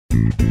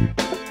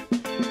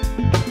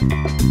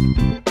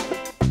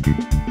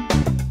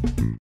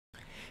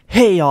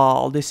Hey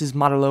y'all, this is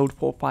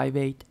Lollipop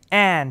 5.0.2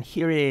 and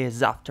here it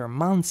is. After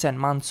months and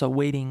months of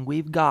waiting,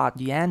 we've got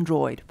the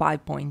Android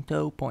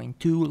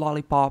 5.0.2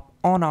 Lollipop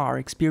on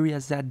our Xperia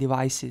Z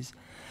devices.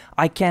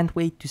 I can't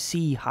wait to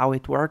see how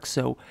it works,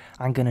 so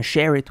I'm gonna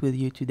share it with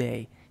you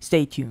today.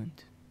 Stay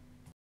tuned.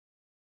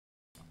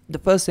 The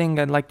first thing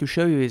I'd like to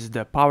show you is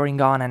the powering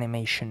on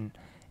animation.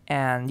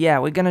 And yeah,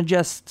 we're gonna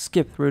just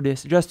skip through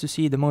this just to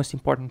see the most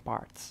important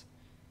parts.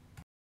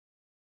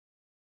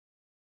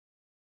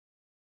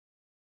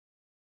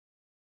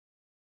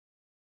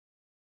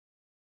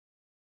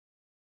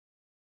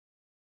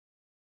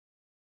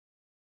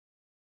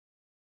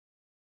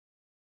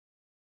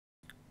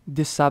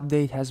 This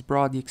update has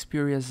brought the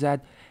Xperia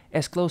Z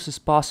as close as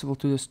possible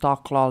to the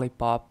stock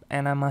Lollipop,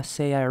 and I must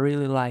say I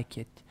really like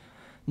it.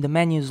 The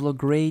menus look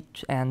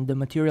great and the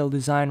material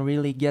design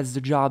really gets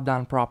the job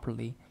done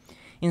properly.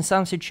 In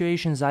some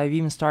situations I've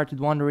even started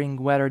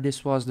wondering whether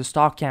this was the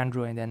stock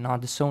Android and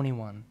not the Sony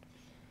one.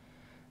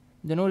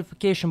 The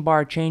notification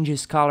bar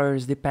changes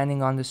colors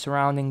depending on the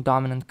surrounding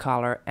dominant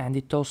color, and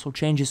it also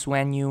changes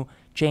when you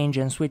change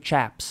and switch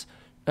apps.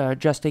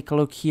 Just take a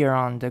look here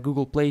on the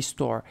Google Play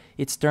Store.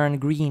 It's turned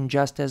green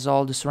just as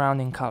all the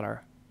surrounding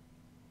color.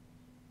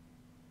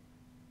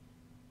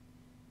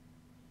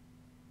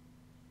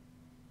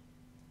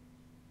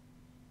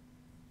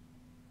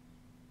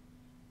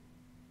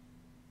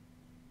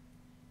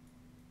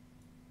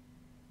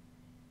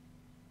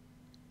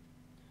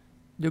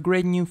 The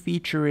great new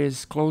feature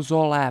is Close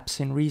All Apps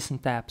in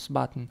Recent Apps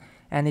button,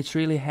 and it's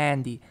really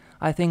handy.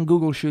 I think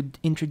Google should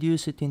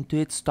introduce it into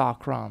its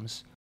stock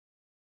ROMs.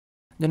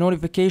 The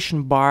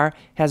notification bar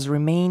has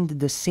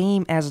remained the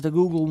same as the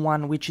Google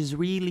one, which is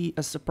really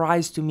a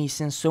surprise to me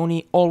since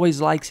Sony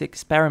always likes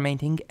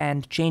experimenting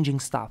and changing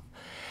stuff.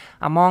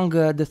 Among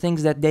the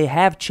things that they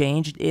have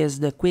changed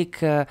is the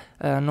quick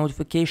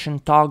notification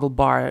toggle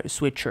bar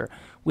switcher.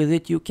 With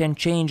it you can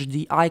change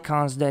the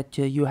icons that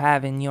you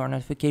have in your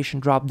notification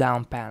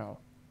drop-down panel.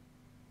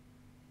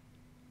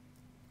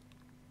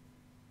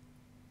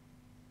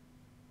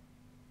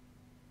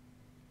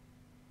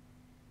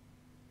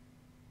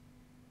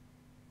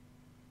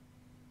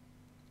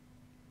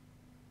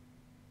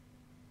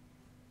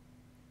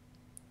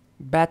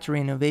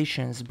 Battery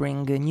innovations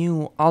bring a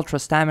new Ultra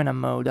Stamina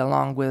mode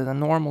along with a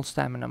normal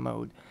stamina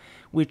mode,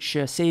 which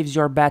saves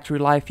your battery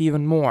life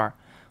even more,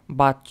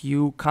 but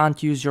you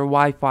can't use your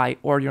Wi-Fi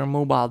or your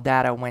mobile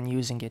data when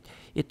using it.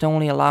 It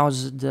only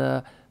allows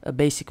the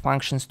basic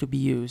functions to be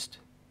used.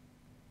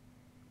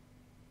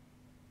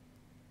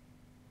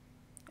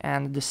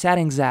 And the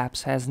Settings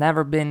apps has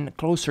never been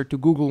closer to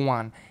Google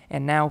One,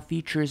 and now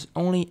features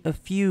only a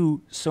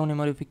few Sony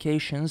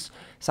modifications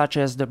such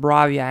as the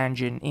Bravia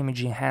engine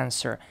image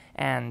enhancer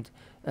and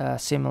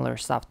similar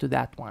stuff to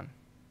that one.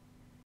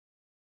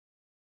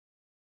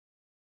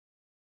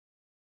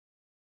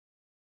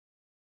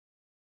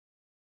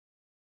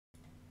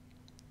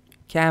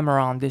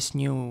 Camera on this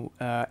new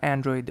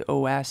Android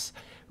OS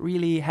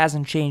really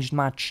hasn't changed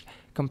much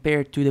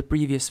compared to the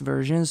previous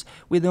versions,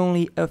 with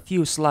only a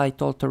few slight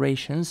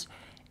alterations,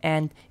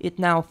 and it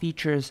now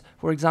features,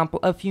 for example,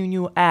 a few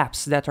new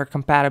apps that are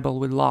compatible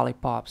with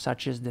Lollipop,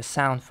 such as the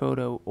Sound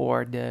Photo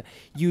or the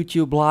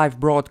YouTube Live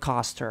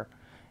Broadcaster.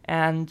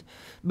 And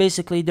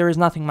basically there is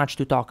nothing much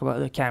to talk about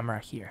the camera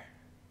here.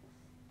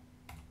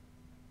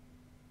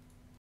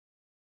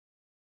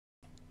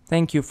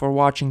 Thank you for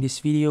watching this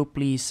video.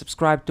 Please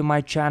subscribe to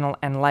my channel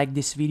and like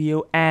this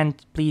video, and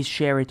please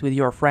share it with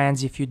your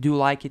friends if you do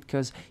like it,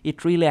 because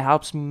it really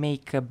helps me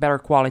make better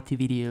quality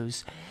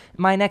videos.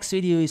 My next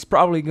video is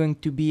probably going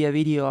to be a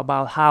video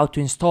about how to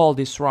install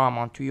this ROM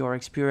onto your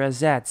Xperia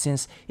Z,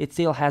 since it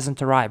still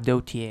hasn't arrived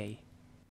OTA.